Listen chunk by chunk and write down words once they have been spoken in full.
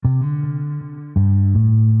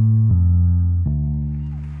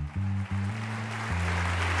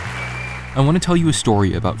I want to tell you a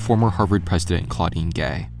story about former Harvard President Claudine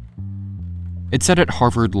Gay. It said at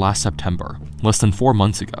Harvard last September, less than 4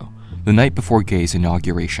 months ago, the night before Gay's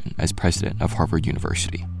inauguration as president of Harvard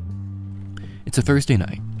University. It's a Thursday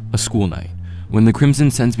night, a school night, when the Crimson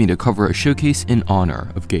sends me to cover a showcase in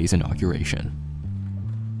honor of Gay's inauguration.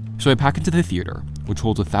 So I pack into the theater, which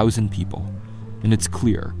holds 1,000 people, and it's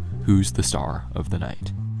clear who's the star of the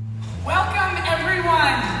night. Welcome,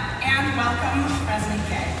 everyone, and welcome, President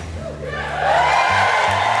Gay.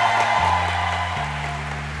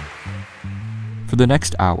 For the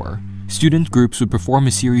next hour, student groups would perform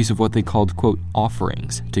a series of what they called, quote,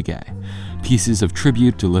 offerings to Gay, pieces of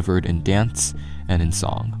tribute delivered in dance and in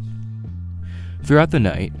song. Throughout the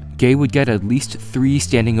night, Gay would get at least 3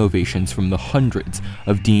 standing ovations from the hundreds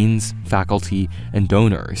of deans, faculty, and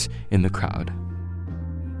donors in the crowd.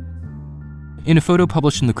 In a photo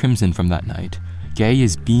published in the Crimson from that night, Gay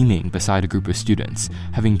is beaming beside a group of students,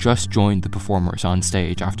 having just joined the performers on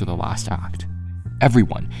stage after the last act.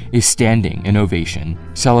 Everyone is standing in ovation,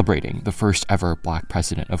 celebrating the first ever Black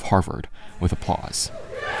president of Harvard with applause.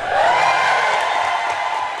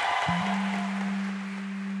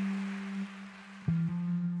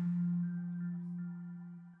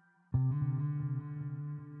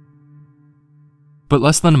 But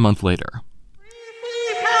less than a month later,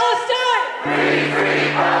 Free Palestine!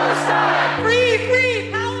 Free Palestine!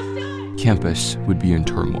 Free Palestine! Campus would be in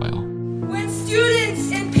turmoil. When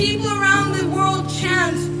students and people around the world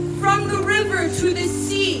chant from the river to the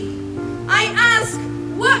sea, I ask,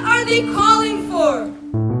 what are they calling for?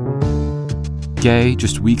 Gay,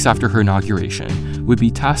 just weeks after her inauguration, would be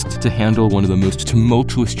tasked to handle one of the most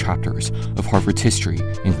tumultuous chapters of Harvard's history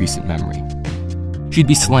in recent memory. She'd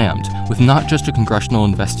be slammed with not just a congressional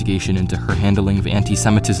investigation into her handling of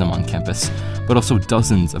anti-Semitism on campus, but also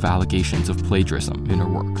dozens of allegations of plagiarism in her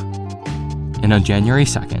work. And on January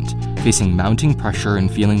 2nd, facing mounting pressure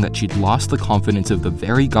and feeling that she'd lost the confidence of the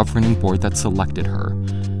very governing board that selected her,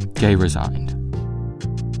 Gay resigned.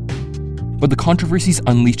 But the controversies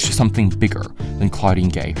unleashed something bigger than Claudine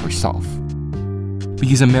Gay herself.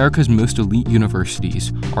 Because America's most elite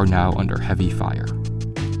universities are now under heavy fire.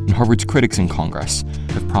 And Harvard's critics in Congress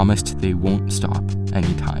have promised they won't stop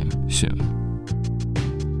anytime soon.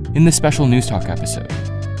 In this special News Talk episode,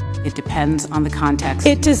 it depends on the context.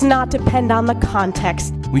 It does not depend on the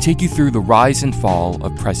context. We take you through the rise and fall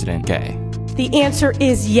of President Gay. The answer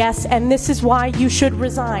is yes, and this is why you should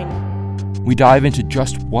resign. We dive into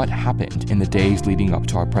just what happened in the days leading up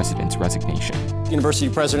to our president's resignation.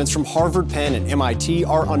 University presidents from Harvard, Penn, and MIT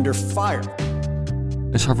are under fire.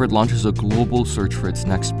 As Harvard launches a global search for its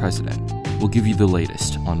next president, we'll give you the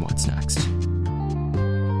latest on what's next.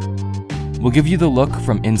 We'll give you the look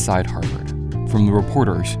from inside Harvard, from the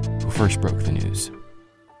reporters who first broke the news.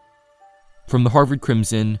 From the Harvard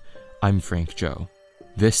Crimson, I'm Frank Joe.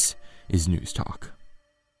 This is News Talk.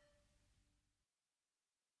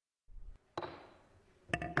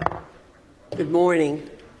 Good morning.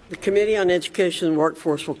 The Committee on Education and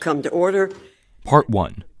Workforce will come to order. Part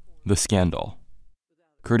 1, The Scandal.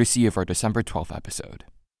 Courtesy of our December 12th episode.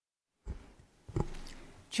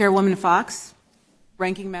 Chairwoman Fox,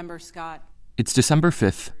 Ranking Member Scott. It's December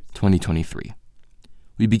 5th, 2023.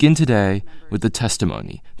 We begin today with the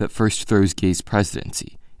testimony that first throws Gay's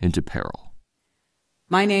presidency into peril.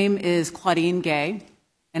 My name is Claudine Gay,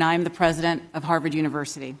 and I'm the president of Harvard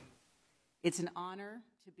University. It's an honor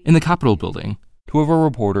to be... In the Capitol building, 2 of our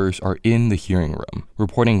reporters are in the hearing room,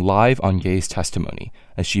 reporting live on Gay's testimony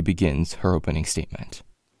as she begins her opening statement.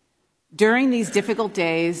 During these difficult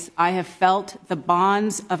days, I have felt the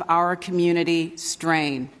bonds of our community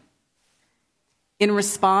strain. In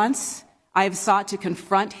response, I have sought to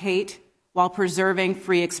confront hate while preserving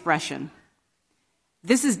free expression.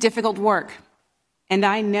 This is difficult work, and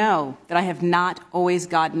I know that I have not always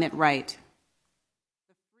gotten it right.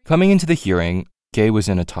 Coming into the hearing, Gay was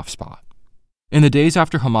in a tough spot. In the days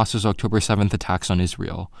after Hamas's October 7th attacks on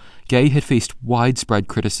Israel, Gay had faced widespread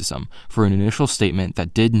criticism for an initial statement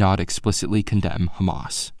that did not explicitly condemn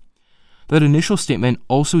Hamas. That initial statement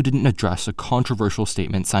also didn't address a controversial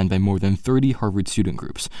statement signed by more than 30 Harvard student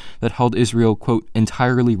groups that held Israel, quote,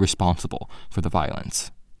 entirely responsible for the violence.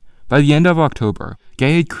 By the end of October,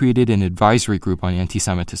 Gay had created an advisory group on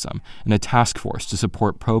anti-Semitism and a task force to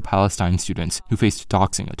support pro-Palestine students who faced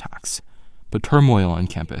doxing attacks. But turmoil on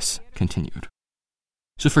campus continued.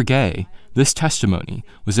 So for Gay, this testimony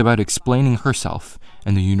was about explaining herself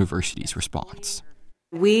and the university's response.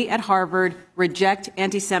 We at Harvard reject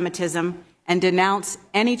anti-Semitism and denounce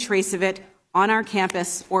any trace of it on our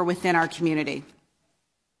campus or within our community.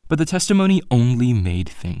 But the testimony only made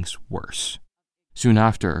things worse. Soon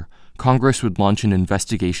after, Congress would launch an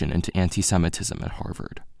investigation into anti-Semitism at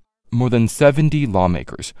Harvard. More than 70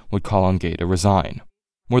 lawmakers would call on Gay to resign.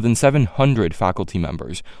 More than 700 faculty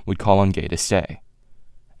members would call on Gay to stay.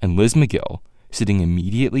 And Liz Magill, sitting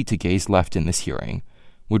immediately to Gay's left in this hearing,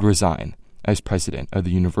 would resign as president of the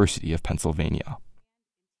University of Pennsylvania.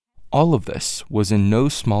 All of this was in no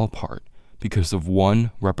small part because of one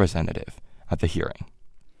representative at the hearing.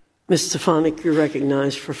 Ms. Stefanik, you're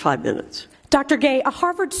recognized for 5 minutes. Dr. Gay, a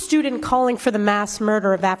Harvard student calling for the mass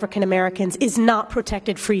murder of African Americans is not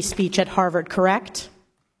protected free speech at Harvard, correct?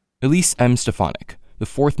 Elise M. Stefanik, the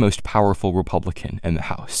fourth most powerful Republican in the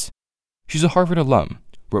House. She's a Harvard alum,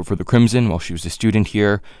 wrote for the Crimson while she was a student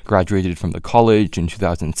here, graduated from the college in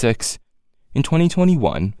 2006. In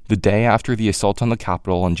 2021, the day after the assault on the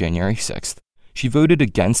Capitol on January 6th, she voted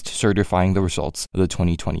against certifying the results of the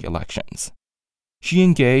 2020 elections. She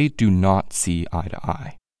and Gay do not see eye to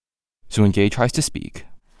eye. So when Gay tries to speak,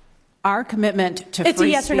 our commitment to free speech... It's a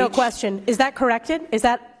yes or no question. Is that corrected? Is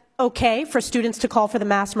that okay for students to call for the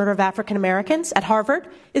mass murder of African Americans at Harvard?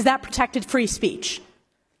 Is that protected free speech?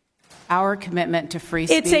 Our commitment to free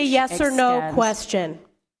speech It's a yes extends. or no question.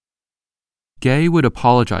 Gay would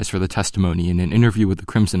apologize for the testimony in an interview with the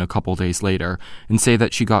Crimson a couple days later and say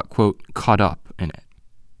that she got, quote, caught up in it,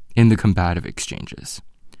 in the combative exchanges.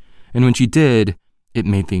 And when she did, it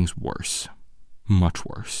made things worse, much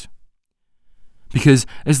worse. Because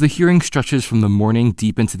as the hearing stretches from the morning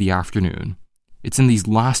deep into the afternoon, it's in these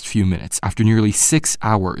last few minutes, after nearly 6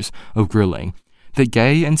 hours of grilling, that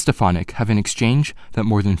Gay and Stefanik have an exchange that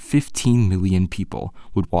more than 15 million people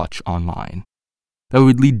would watch online. That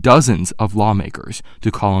would lead dozens of lawmakers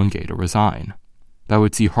to call on Gay to resign. That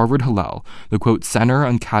would see Harvard Hillel, the quote center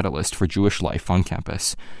and catalyst for Jewish life on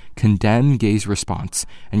campus, condemn Gay's response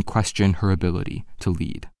and question her ability to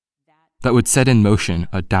lead. That would set in motion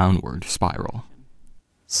a downward spiral.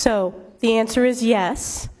 So the answer is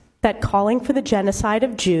yes, that calling for the genocide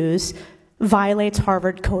of Jews violates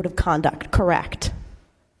Harvard Code of Conduct, correct?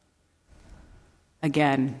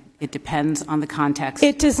 Again, it depends on the context.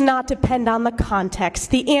 It does not depend on the context.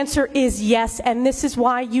 The answer is yes, and this is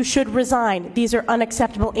why you should resign. These are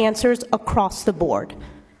unacceptable answers across the board.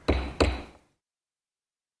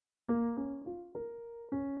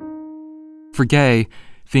 For Gay,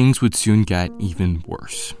 things would soon get even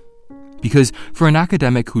worse. Because for an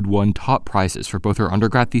academic who'd won top prizes for both her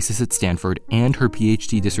undergrad thesis at Stanford and her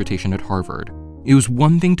PhD dissertation at Harvard, it was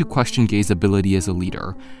one thing to question Gay's ability as a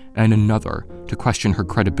leader, and another to question her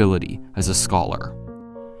credibility as a scholar.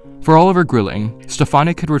 For all of her grilling,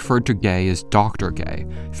 Stefanik had referred to Gay as Dr. Gay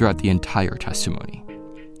throughout the entire testimony.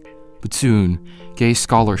 But soon, Gay's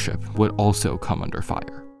scholarship would also come under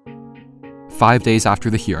fire. 5 days after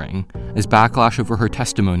the hearing, as backlash over her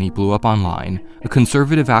testimony blew up online, a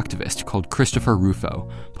conservative activist called Christopher Rufo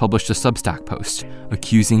published a Substack post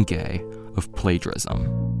accusing Gay of plagiarism.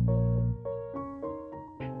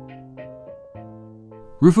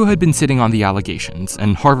 Rufo had been sitting on the allegations,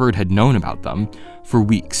 and Harvard had known about them, for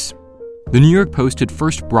weeks. The New York Post had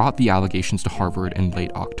first brought the allegations to Harvard in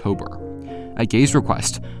late October. At Gay's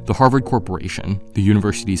request, the Harvard Corporation, the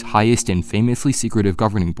university's highest and famously secretive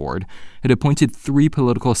governing board, had appointed 3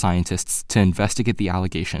 political scientists to investigate the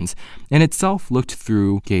allegations and itself looked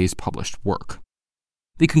through Gay's published work.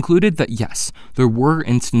 They concluded that yes, there were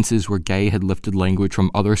instances where Gay had lifted language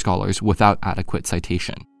from other scholars without adequate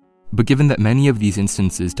citation. But given that many of these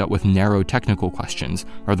instances dealt with narrow technical questions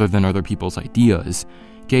rather than other people's ideas,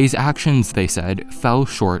 Gay's actions, they said, fell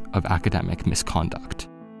short of academic misconduct.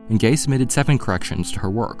 And Gay submitted 7 corrections to her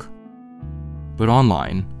work. But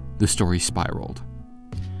online, the story spiraled.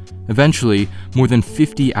 Eventually, more than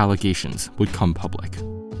 50 allegations would come public.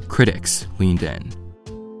 Critics leaned in.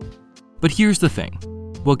 But here's the thing.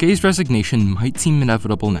 While Gay's resignation might seem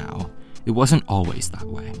inevitable now, it wasn't always that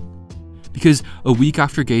way. Because a week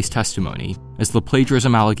after Gay's testimony, as the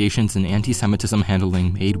plagiarism allegations and anti-Semitism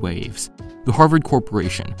handling made waves, the Harvard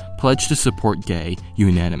Corporation pledged to support Gay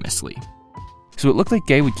unanimously. So it looked like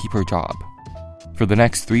Gay would keep her job. For the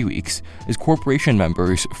next 3 weeks, as corporation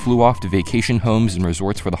members flew off to vacation homes and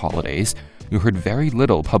resorts for the holidays, we heard very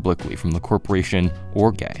little publicly from the corporation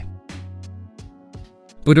or Gay.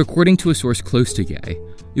 But according to a source close to Gay,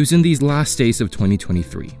 it was in these last days of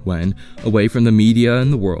 2023 when, away from the media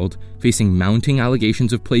and the world, facing mounting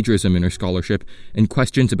allegations of plagiarism in her scholarship and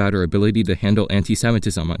questions about her ability to handle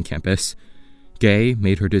anti-Semitism on campus, Gay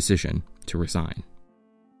made her decision to resign.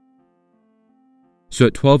 So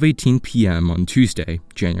at 12:18 p.m. on Tuesday,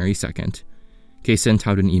 January 2nd, Gay sent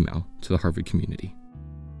out an email to the Harvard community.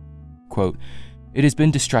 Quote, "It has been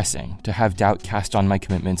distressing to have doubt cast on my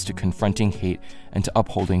commitments to confronting hate and to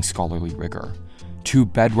upholding scholarly rigor. two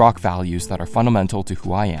bedrock values that are fundamental to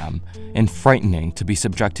who I am, and frightening to be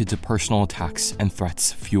subjected to personal attacks and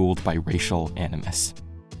threats fueled by racial animus.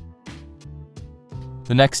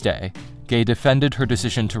 The next day, Gay defended her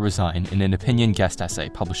decision to resign in an opinion guest essay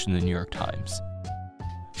published in the New York Times.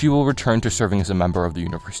 She will return to serving as a member of the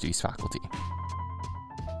university's faculty.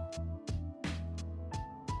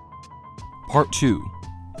 Part 2.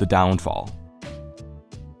 The Downfall.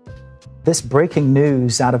 This breaking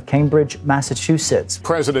news out of Cambridge, Massachusetts.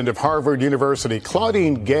 President of Harvard University,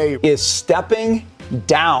 Claudine Gay, is stepping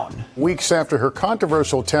down weeks after her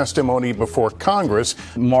controversial testimony before Congress,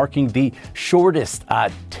 marking the shortest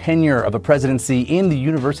tenure of a presidency in the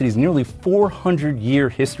university's nearly 400-year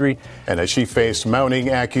history. And as she faced mounting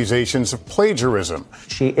accusations of plagiarism.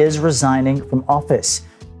 She is resigning from office.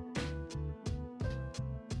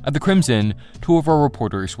 At the Crimson, two of our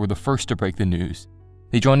reporters were the first to break the news.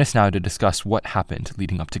 They join us now to discuss what happened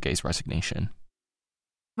leading up to Gay's resignation.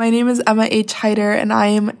 My name is Emma H. Heider, and I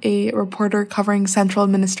am a reporter covering Central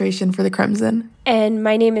Administration for the Crimson. And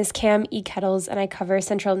my name is Cam E. Kettles, and I cover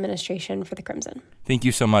Central Administration for the Crimson. Thank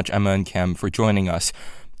you so much, Emma and Cam, for joining us.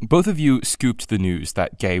 Both of you scooped the news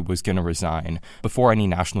that Gay was going to resign before any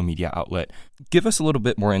national media outlet. Give us a little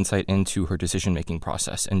bit more insight into her decision-making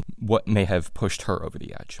process and what may have pushed her over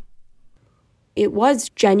the edge. It was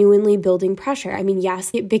genuinely building pressure. I mean, yes,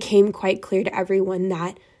 it became quite clear to everyone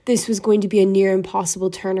that this was going to be a near impossible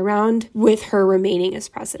turnaround with her remaining as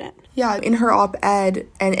president. Yeah, in her op-ed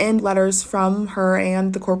and in letters from her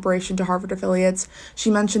and the corporation to Harvard affiliates, she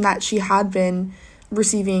mentioned that she had been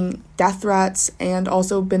receiving death threats and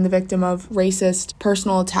also been the victim of racist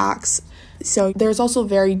personal attacks. So there's also a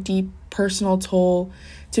very deep personal toll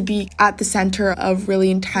to be at the center of really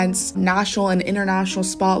intense national and international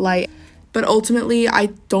spotlight. But ultimately, I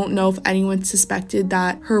don't know if anyone suspected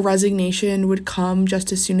that her resignation would come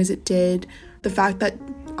just as soon as it did. The fact that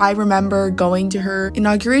I remember going to her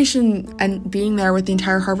inauguration and being there with the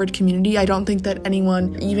entire Harvard community, I don't think that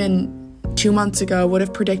anyone, even 2 months ago, would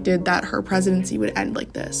have predicted that her presidency would end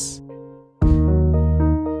like this.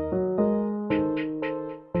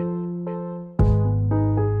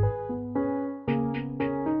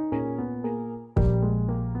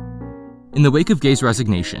 In the wake of Gay's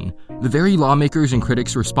resignation, the very lawmakers and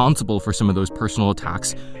critics responsible for some of those personal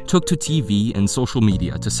attacks took to TV and social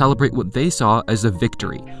media to celebrate what they saw as a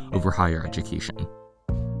victory over higher education.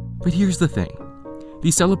 But here's the thing.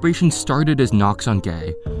 These celebrations started as knocks on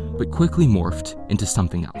Gay, but quickly morphed into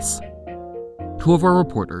something else. Two of our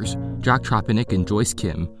reporters, Jack Trapenick and Joyce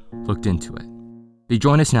Kim, looked into it. They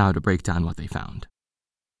join us now to break down what they found.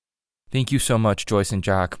 Thank you so much, Joyce and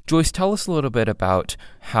Jack. Joyce, tell us a little bit about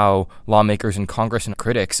how lawmakers in Congress and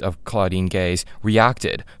critics of Claudine Gay's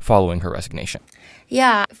reacted following her resignation.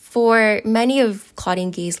 Yeah, for many of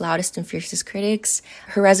Claudine Gay's loudest and fiercest critics,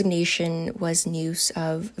 her resignation was news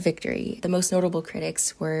of victory. The most notable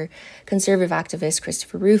critics were conservative activist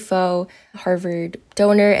Christopher Rufo, Harvard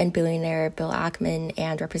donor and billionaire Bill Ackman,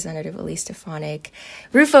 and Representative Elise Stefanik.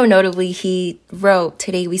 Rufo, notably, he wrote,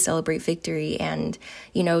 "Today we celebrate victory, and,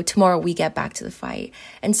 tomorrow we get back to the fight."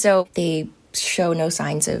 And so they show no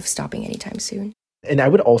signs of stopping anytime soon. And I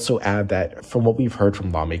would also add that from what we've heard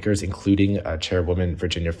from lawmakers, including Chairwoman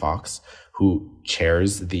Virginia Foxx, who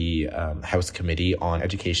chairs the House Committee on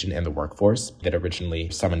Education and the Workforce that originally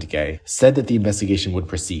summoned Gay, said that the investigation would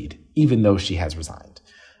proceed, even though she has resigned.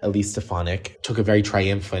 Elise Stefanik took a very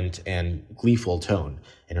triumphant and gleeful tone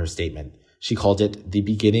in her statement. She called it the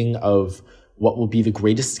beginning of what will be the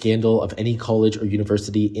greatest scandal of any college or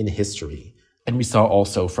university in history. And we saw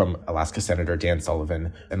also from Alaska Senator Dan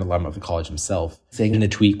Sullivan, an alum of the college himself, saying in a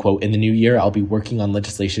tweet, quote, "In the new year, I'll be working on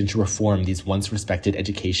legislation to reform these once respected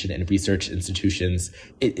education and research institutions."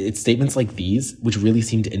 It's statements like these, which really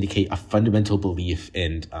seem to indicate a fundamental belief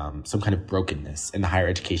in some kind of brokenness in the higher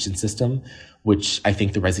education system, which I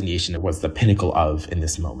think the resignation was the pinnacle of in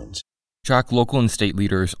this moment. Jack, local and state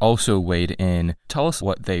leaders also weighed in. Tell us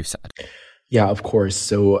what they've said. Yeah, of course.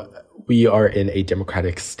 So we are in a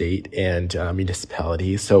democratic state and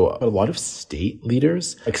municipality, so a lot of state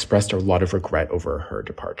leaders expressed a lot of regret over her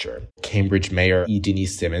departure. Cambridge Mayor E.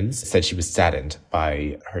 Denise Simmons said she was saddened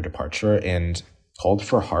by her departure and called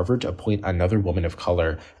for Harvard to appoint another woman of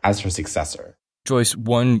color as her successor. Joyce,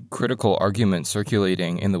 one critical argument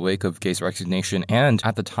circulating in the wake of Gay's resignation and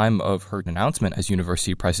at the time of her announcement as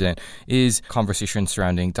university president is conversation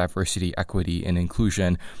surrounding diversity, equity, and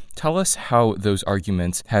inclusion. Tell us how those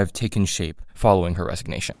arguments have taken shape following her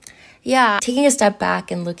resignation. Yeah, taking a step back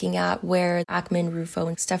and looking at where Ackman, Rufo,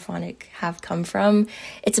 and Stefanik have come from,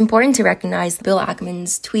 it's important to recognize Bill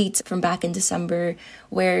Ackman's tweet from back in December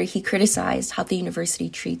where he criticized how the university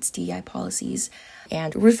treats DEI policies,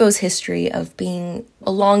 and Rufo's history of being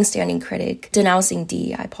a long-standing critic denouncing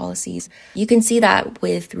DEI policies. You can see that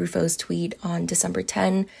with Rufo's tweet on December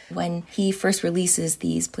 10 when he first releases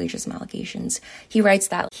these plagiarism allegations. He writes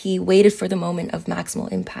that he waited for the moment of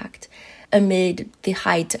maximal impact amid the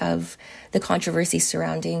height of the controversy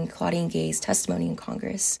surrounding Claudine Gay's testimony in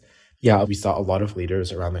Congress. Yeah, we saw a lot of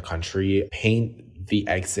leaders around the country paint the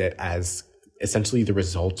exit as essentially the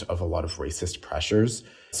result of a lot of racist pressures.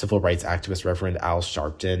 Civil rights activist Reverend Al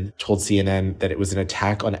Sharpton told CNN that it was an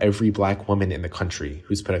attack on every Black woman in the country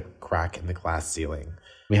who's put a crack in the glass ceiling.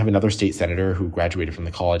 We have another state senator who graduated from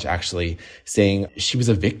the college actually saying she was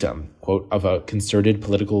a victim, quote, of a concerted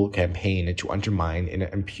political campaign to undermine and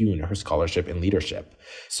impugn her scholarship and leadership.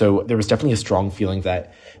 So there was definitely a strong feeling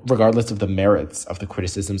that regardless of the merits of the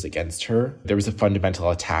criticisms against her, there was a fundamental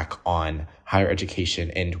attack on higher education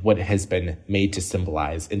and what it has been made to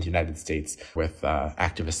symbolize in the United States with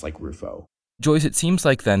activists like Rufo. Joyce, it seems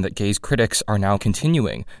like then that Gay's critics are now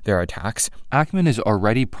continuing their attacks. Ackman has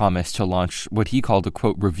already promised to launch what he called a,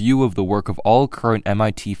 quote, review of the work of all current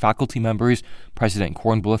MIT faculty members, President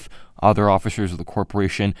Kornbluth, other officers of the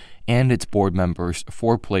corporation, and its board members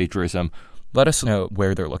for plagiarism. Let us know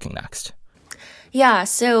where they're looking next. Yeah,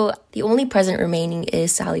 so the only president remaining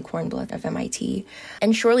is Sally Kornbluth of MIT.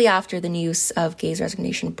 And shortly after the news of Gay's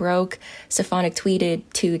resignation broke, Stefanik tweeted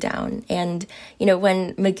 2 down. And,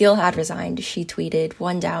 when McGill had resigned, she tweeted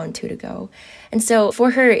 1 down, 2 to go. And so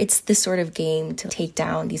for her, it's this sort of game to take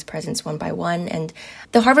down these presidents one by one. And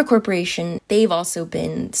the Harvard Corporation, they've also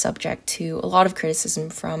been subject to a lot of criticism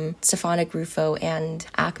from Stefanik, Rufo, and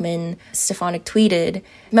Ackman. Stefanik tweeted,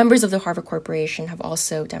 members of the Harvard Corporation have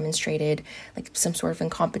also demonstrated some sort of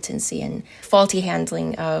incompetency and faulty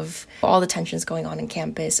handling of all the tensions going on in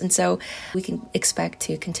campus. And so we can expect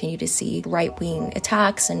to continue to see right-wing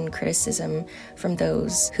attacks and criticism from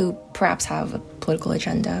those who perhaps have a political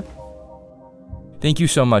agenda. Thank you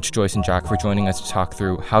so much, Joyce and Jack, for joining us to talk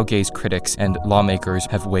through how Gay's critics and lawmakers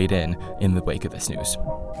have weighed in the wake of this news.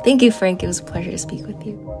 Thank you, Frank. It was a pleasure to speak with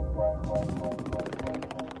you.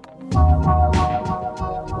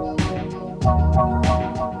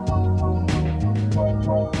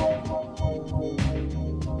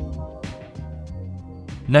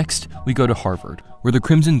 Next, we go to Harvard, where the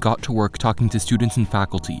Crimson got to work talking to students and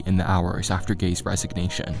faculty in the hours after Gay's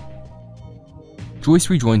resignation. Joyce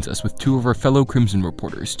rejoins us with 2 of our fellow Crimson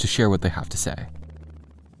reporters to share what they have to say.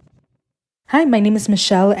 Hi, my name is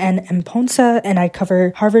Michelle N. Mponsa, and I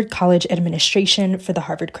cover Harvard College Administration for the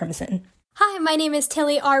Harvard Crimson. Hi, my name is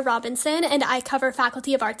Tilly R. Robinson, and I cover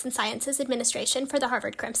Faculty of Arts and Sciences Administration for the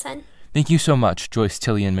Harvard Crimson. Thank you so much, Joyce,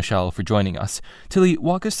 Tilly, and Michelle, for joining us. Tilly,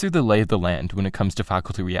 walk us through the lay of the land when it comes to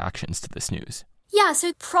faculty reactions to this news. Yeah,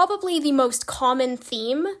 so probably the most common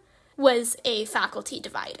theme was a faculty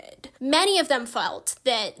divided. Many of them felt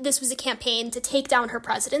that this was a campaign to take down her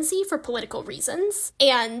presidency for political reasons,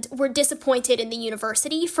 and were disappointed in the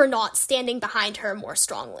university for not standing behind her more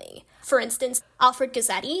strongly. For instance, Alfred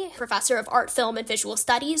Gazzetti, professor of art, film, and visual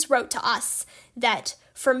studies, wrote to us that,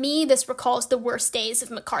 "For me, this recalls the worst days of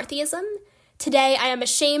McCarthyism. Today, I am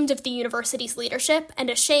ashamed of the university's leadership, and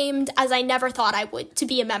ashamed, as I never thought I would, to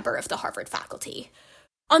be a member of the Harvard faculty."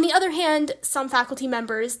 On the other hand, some faculty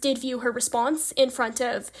members did view her response in front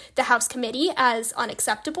of the House committee as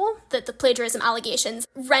unacceptable, that the plagiarism allegations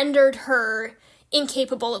rendered her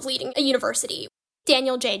incapable of leading a university.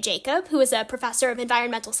 Daniel J. Jacob, who is a professor of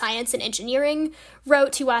environmental science and engineering,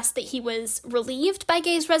 wrote to us that he was relieved by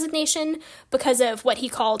Gay's resignation because of what he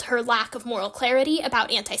called her lack of moral clarity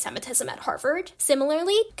about anti-Semitism at Harvard.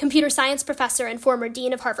 Similarly, computer science professor and former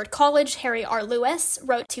dean of Harvard College, Harry R. Lewis,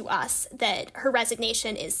 wrote to us that her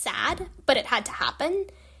resignation is sad, but it had to happen,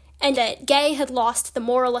 and that Gay had lost the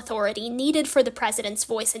moral authority needed for the president's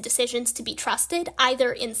voice and decisions to be trusted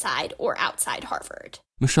either inside or outside Harvard.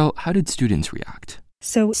 Michelle, how did students react?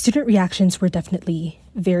 So student reactions were definitely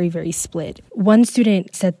very, very split. One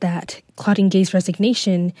student said that Claudine Gay's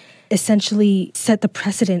resignation essentially set the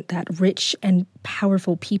precedent that rich and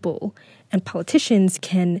powerful people and politicians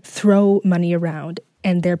can throw money around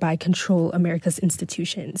and thereby control America's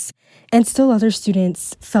institutions. And still other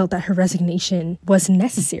students felt that her resignation was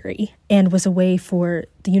necessary and was a way for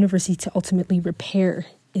the university to ultimately repair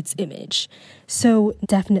its image. So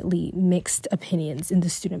definitely mixed opinions in the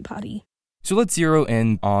student body. So let's zero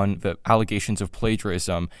in on the allegations of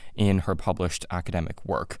plagiarism in her published academic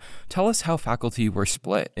work. Tell us how faculty were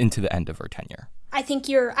split into the end of her tenure. I think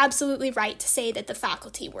you're absolutely right to say that the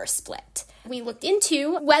faculty were split. We looked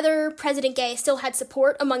into whether President Gay still had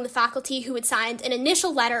support among the faculty who had signed an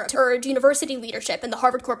initial letter to urge university leadership and the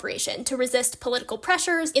Harvard Corporation to resist political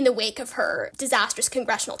pressures in the wake of her disastrous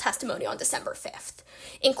congressional testimony on December 5th,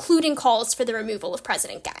 including calls for the removal of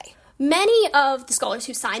President Gay. Many of the scholars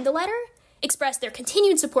who signed the letter expressed their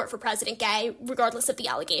continued support for President Gay, regardless of the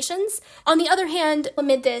allegations. On the other hand,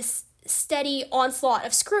 amid this steady onslaught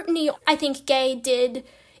of scrutiny, I think Gay did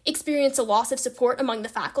experience a loss of support among the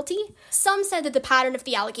faculty. Some said that the pattern of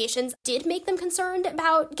the allegations did make them concerned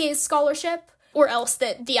about Gay's scholarship, or else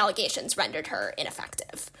that the allegations rendered her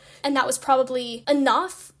ineffective. And that was probably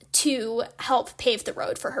enough to help pave the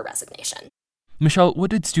road for her resignation. Michelle, what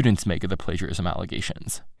did students make of the plagiarism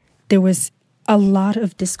allegations? There was a lot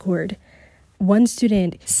of discord. One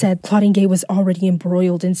student said Claudine Gay was already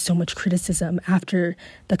embroiled in so much criticism after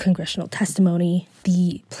the congressional testimony.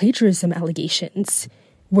 The plagiarism allegations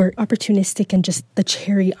were opportunistic and just the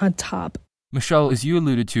cherry on top. Michelle, as you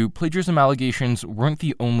alluded to, plagiarism allegations weren't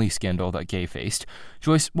the only scandal that Gay faced.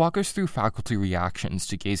 Joyce, walk us through faculty reactions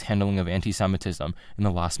to Gay's handling of anti-Semitism in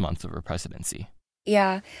the last months of her presidency.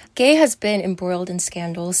 Yeah, Gay has been embroiled in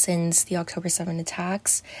scandals since the October 7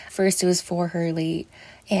 attacks. First, it was for her late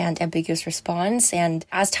and ambiguous response, and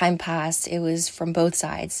as time passed, it was from both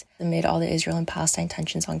sides amid all the Israel and Palestine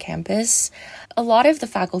tensions on campus. A lot of the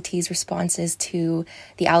faculty's responses to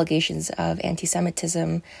the allegations of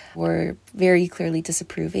anti-Semitism were very clearly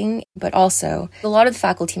disapproving, but also a lot of the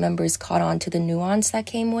faculty members caught on to the nuance that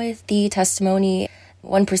came with the testimony.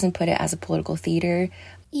 One person put it as a political theater.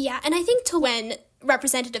 Yeah, and I think to when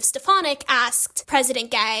Representative Stefanik asked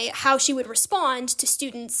President Gay how she would respond to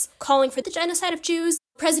students calling for the genocide of Jews,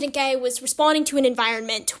 President Gay was responding to an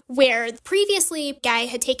environment where previously Gay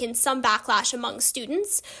had taken some backlash among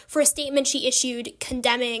students for a statement she issued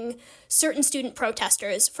condemning certain student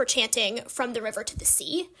protesters for chanting "From the river to the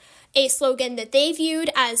sea," a slogan that they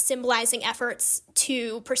viewed as symbolizing efforts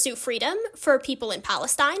to pursue freedom for people in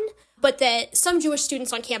Palestine, but that some Jewish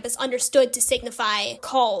students on campus understood to signify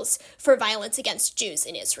calls for violence against Jews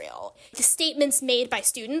in Israel. The statements made by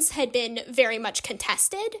students had been very much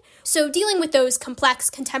contested, so dealing with those complex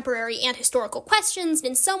contemporary and historical questions,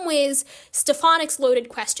 in some ways, Stefanik's loaded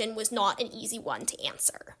question was not an easy one to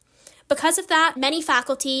answer. Because of that, many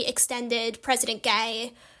faculty extended President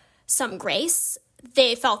Gay some grace.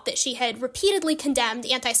 They felt that she had repeatedly condemned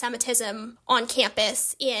anti-Semitism on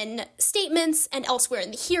campus in statements and elsewhere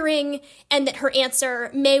in the hearing, and that her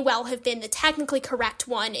answer may well have been the technically correct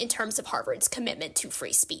one in terms of Harvard's commitment to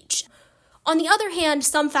free speech. On the other hand,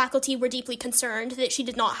 some faculty were deeply concerned that she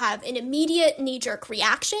did not have an immediate knee-jerk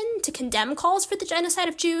reaction to condemn calls for the genocide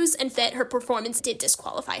of Jews, and that her performance did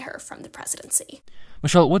disqualify her from the presidency.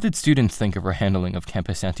 Michelle, what did students think of her handling of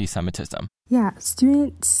campus anti-Semitism? Yeah,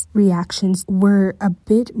 students' reactions were a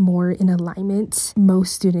bit more in alignment.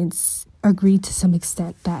 Most students agreed to some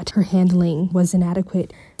extent that her handling was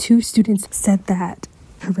inadequate. 2 students said that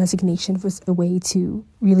her resignation was a way to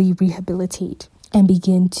really rehabilitate and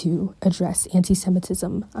begin to address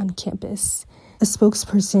anti-Semitism on campus. A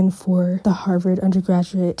spokesperson for the Harvard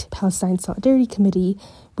Undergraduate Palestine Solidarity Committee,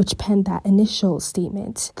 which penned that initial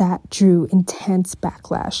statement that drew intense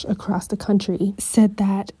backlash across the country, said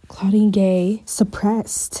that Claudine Gay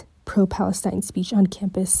suppressed pro-Palestine speech on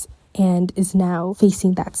campus and is now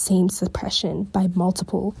facing that same suppression by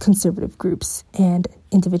multiple conservative groups and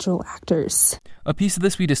individual actors. A piece of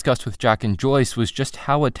this we discussed with Jack and Joyce was just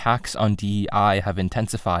how attacks on DEI have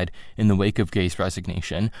intensified in the wake of Gay's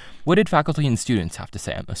resignation. What did faculty and students have to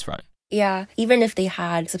say on this front? Yeah, even if they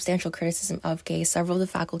had substantial criticism of Gay, several of the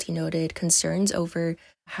faculty noted concerns over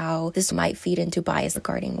how this might feed into bias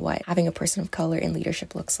regarding what having a person of color in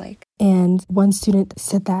leadership looks like. And one student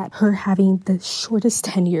said that her having the shortest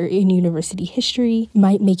tenure in university history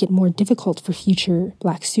might make it more difficult for future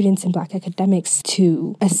Black students and Black academics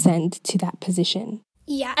to ascend to that position.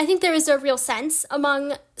 Yeah, I think there is a real sense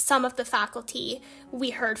among some of the faculty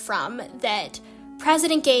we heard from that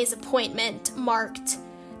President Gay's appointment marked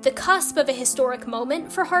the cusp of a historic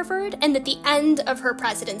moment for Harvard, and that the end of her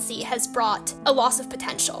presidency has brought a loss of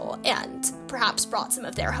potential and perhaps brought some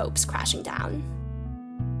of their hopes crashing down.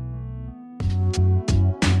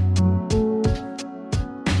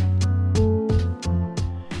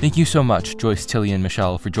 Thank you so much, Joyce, Tilly, and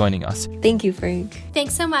Michelle, for joining us. Thank you, Frank.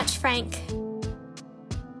 Thanks so much, Frank.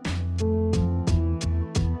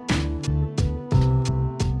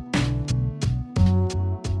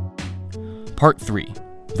 Part 3.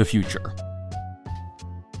 The future.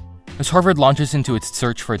 As Harvard launches into its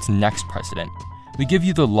search for its next president, we give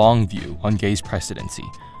you the long view on Gay's presidency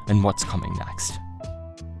and what's coming next.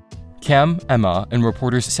 Cam, Emma, and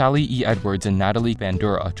reporters Sally E. Edwards and Natalie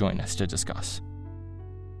Bandura join us to discuss.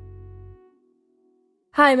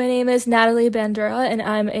 Hi, my name is Natalie Bandura, and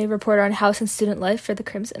I'm a reporter on House and Student Life for the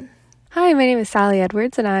Crimson. Hi, my name is Sally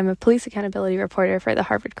Edwards, and I'm a police accountability reporter for the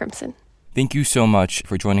Harvard Crimson. Thank you so much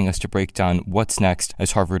for joining us to break down what's next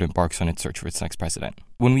as Harvard embarks on its search for its next president.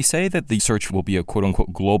 When we say that the search will be a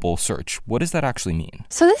quote-unquote global search, what does that actually mean?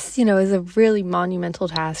 So this, is a really monumental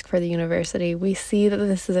task for the university. We see that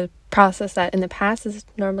this is a process that in the past has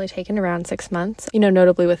normally taken around 6 months.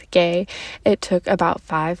 Notably with Gay, it took about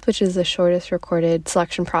 5, which is the shortest recorded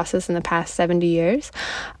selection process in the past 70 years.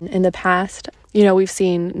 In the past, we've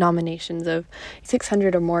seen nominations of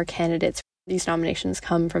 600 or more candidates. These nominations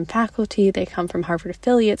come from faculty, they come from Harvard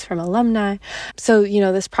affiliates, from alumni. So,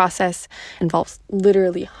 this process involves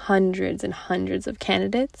literally hundreds and hundreds of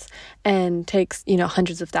candidates and takes,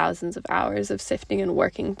 hundreds of thousands of hours of sifting and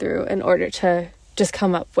working through in order to just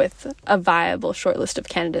come up with a viable shortlist of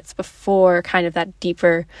candidates before kind of that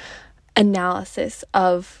deeper analysis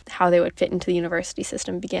of how they would fit into the university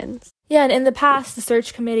system begins. Yeah, and in the past, the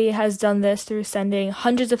search committee has done this through sending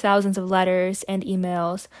hundreds of thousands of letters and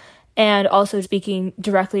emails, and also speaking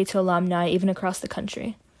directly to alumni, even across the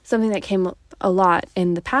country. Something that came up a lot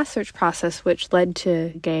in the past search process, which led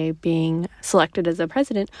to Gay being selected as a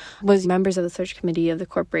president, was members of the search committee of the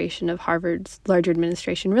corporation of Harvard's larger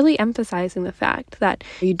administration really emphasizing the fact that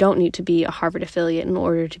you don't need to be a Harvard affiliate in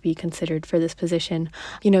order to be considered for this position.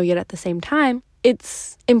 Yet at the same time,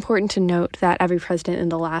 it's important to note that every president in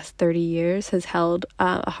the last 30 years has held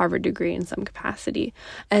a Harvard degree in some capacity.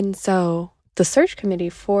 And so the search committee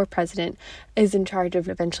for president is in charge of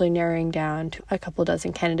eventually narrowing down to a couple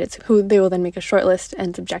dozen candidates who they will then make a short list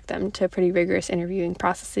and subject them to pretty rigorous interviewing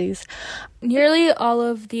processes. Nearly all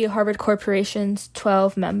of the Harvard Corporation's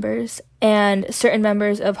 12 members and certain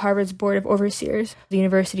members of Harvard's Board of Overseers, the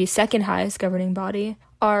university's second highest governing body,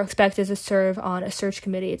 are expected to serve on a search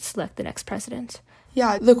committee to select the next president.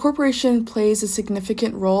 Yeah, the corporation plays a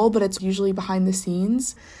significant role, but it's usually behind the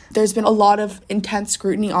scenes. There's been a lot of intense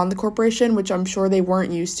scrutiny on the corporation, which I'm sure they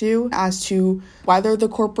weren't used to, as to whether the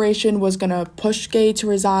corporation was going to push Gay to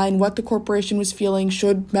resign, what the corporation was feeling,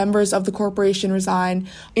 should members of the corporation resign.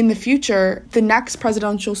 In the future, the next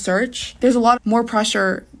presidential search, there's a lot more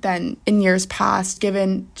pressure than in years past,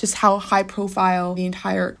 given just how high profile the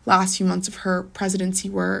entire last few months of her presidency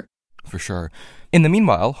were. For sure. In the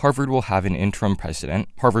meanwhile, Harvard will have an interim president,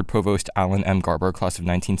 Harvard Provost Alan M. Garber, class of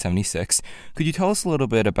 1976. Could you tell us a little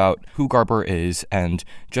bit about who Garber is and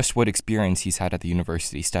just what experience he's had at the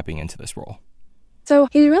university stepping into this role? So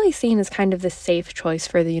he's really seen as kind of the safe choice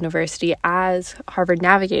for the university as Harvard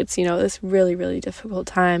navigates, this really, really difficult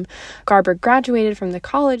time. Garber graduated from the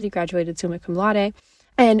college. He graduated summa cum laude.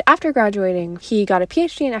 And after graduating, he got a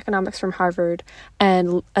PhD in economics from Harvard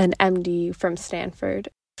and an MD from Stanford.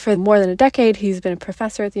 For more than a decade, he's been a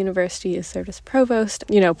professor at the university, has served as provost,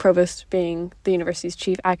 provost being the university's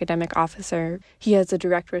chief academic officer. He has a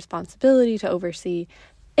direct responsibility to oversee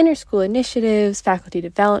interschool initiatives, faculty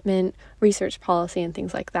development, research policy, and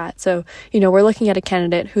things like that. So, we're looking at a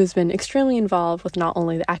candidate who's been extremely involved with not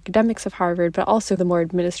only the academics of Harvard, but also the more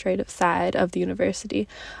administrative side of the university.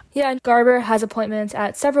 Yeah, and Garber has appointments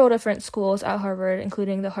at several different schools at Harvard,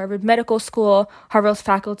 including the Harvard Medical School, Harvard's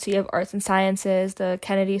Faculty of Arts and Sciences, the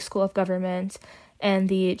Kennedy School of Government, and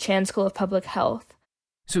the Chan School of Public Health.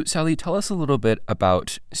 So, Sally, tell us a little bit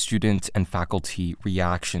about student and faculty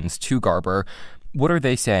reactions to Garber. What are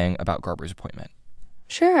they saying about Garber's appointment?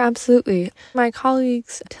 Sure, absolutely. My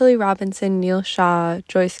colleagues Tilly Robinson, Neil Shaw,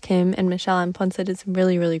 Joyce Kim, and Michelle M. Ponce did some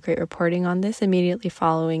really, really great reporting on this immediately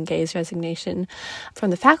following Gay's resignation. From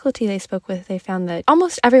the faculty they spoke with, they found that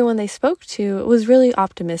almost everyone they spoke to was really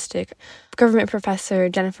optimistic. Government professor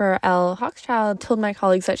Jennifer L. Hochschild told my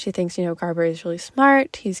colleagues that she thinks, Garber is really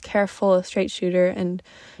smart, he's careful, a straight shooter, and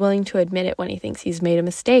willing to admit it when he thinks he's made a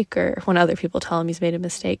mistake or when other people tell him he's made a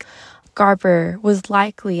mistake. Garber was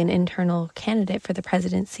likely an internal candidate for the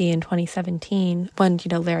presidency in 2017 when,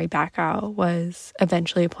 Larry Bacow was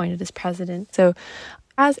eventually appointed as president. So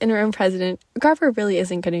as interim president, Garber really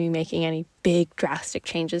isn't going to be making any big drastic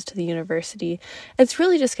changes to the university. It's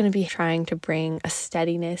really just going to be trying to bring a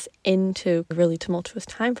steadiness into a really tumultuous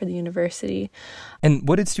time for the university. And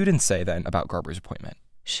what did students say then about Garber's appointment?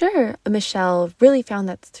 Sure. Michelle really found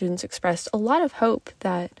that students expressed a lot of hope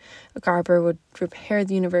that Garber would repair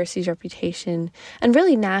the university's reputation and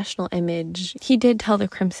really national image. He did tell the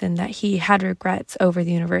Crimson that he had regrets over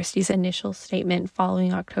the university's initial statement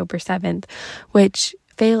following October 7th, which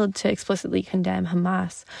failed to explicitly condemn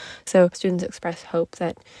Hamas. So students expressed hope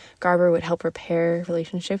that Garber would help repair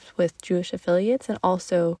relationships with Jewish affiliates and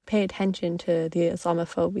also pay attention to the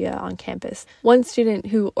Islamophobia on campus. One student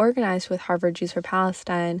who organized with Harvard Jews for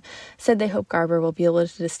Palestine said they hope Garber will be able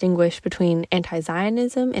to distinguish between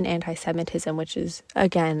anti-Zionism and anti-Semitism, which is,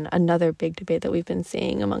 again, another big debate that we've been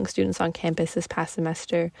seeing among students on campus this past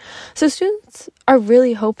semester. So students are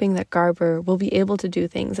really hoping that Garber will be able to do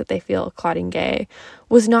things that they feel Claudine Gay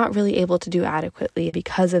was not really able to do adequately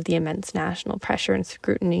because of the immense national pressure and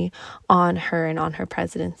scrutiny on her and on her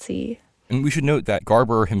presidency. And we should note that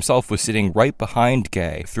Garber himself was sitting right behind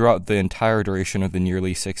Gay throughout the entire duration of the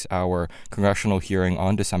nearly 6-hour congressional hearing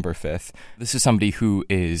on December 5th. This is somebody who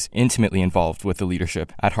is intimately involved with the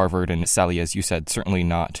leadership at Harvard, and Sally, as you said, certainly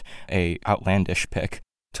not an outlandish pick.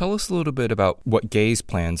 Tell us a little bit about what Gay's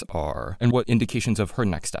plans are and what indications of her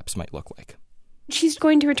next steps might look like. She's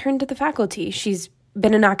going to return to the faculty. She's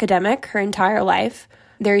been an academic her entire life.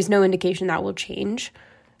 There is no indication that will change.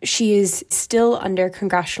 She is still under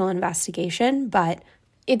congressional investigation, but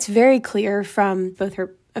it's very clear from both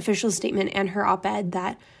her official statement and her op-ed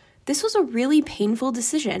that this was a really painful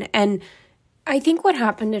decision. And I think what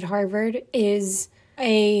happened at Harvard is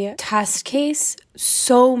a test case.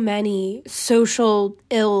 So many social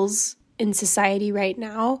ills in society right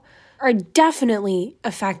now are definitely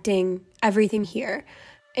affecting everything here.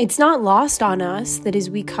 It's not lost on us that as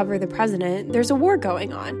we cover the president, there's a war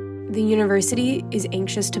going on. The university is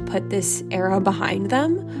anxious to put this era behind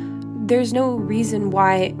them. There's no reason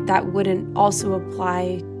why that wouldn't also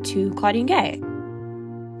apply to Claudine Gay.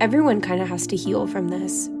 Everyone kind of has to heal from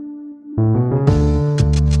this.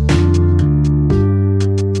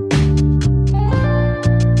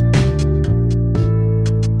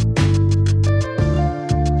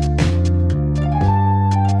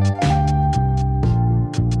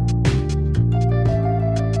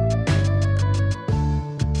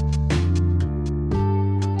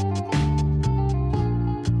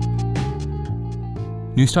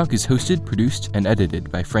 Newstalk is hosted, produced, and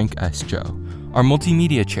edited by Frank S. Joe. Our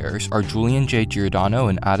multimedia chairs are Julian J. Giordano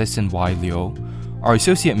and Addison Y. Liu. Our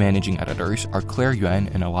associate managing editors are Claire Yuen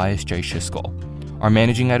and Elias J. Schiskel. Our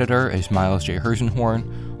managing editor is Miles J.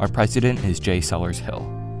 Herzenhorn. Our president is Jay Sellers Hill.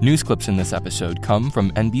 News clips in this episode come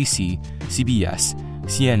from NBC, CBS,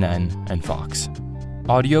 CNN, and Fox.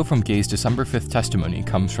 Audio from Gay's December 5th testimony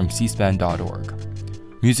comes from cspan.org.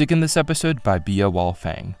 Music in this episode by Bia Wall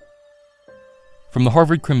Fang. From the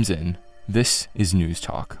Harvard Crimson, this is News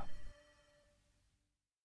Talk.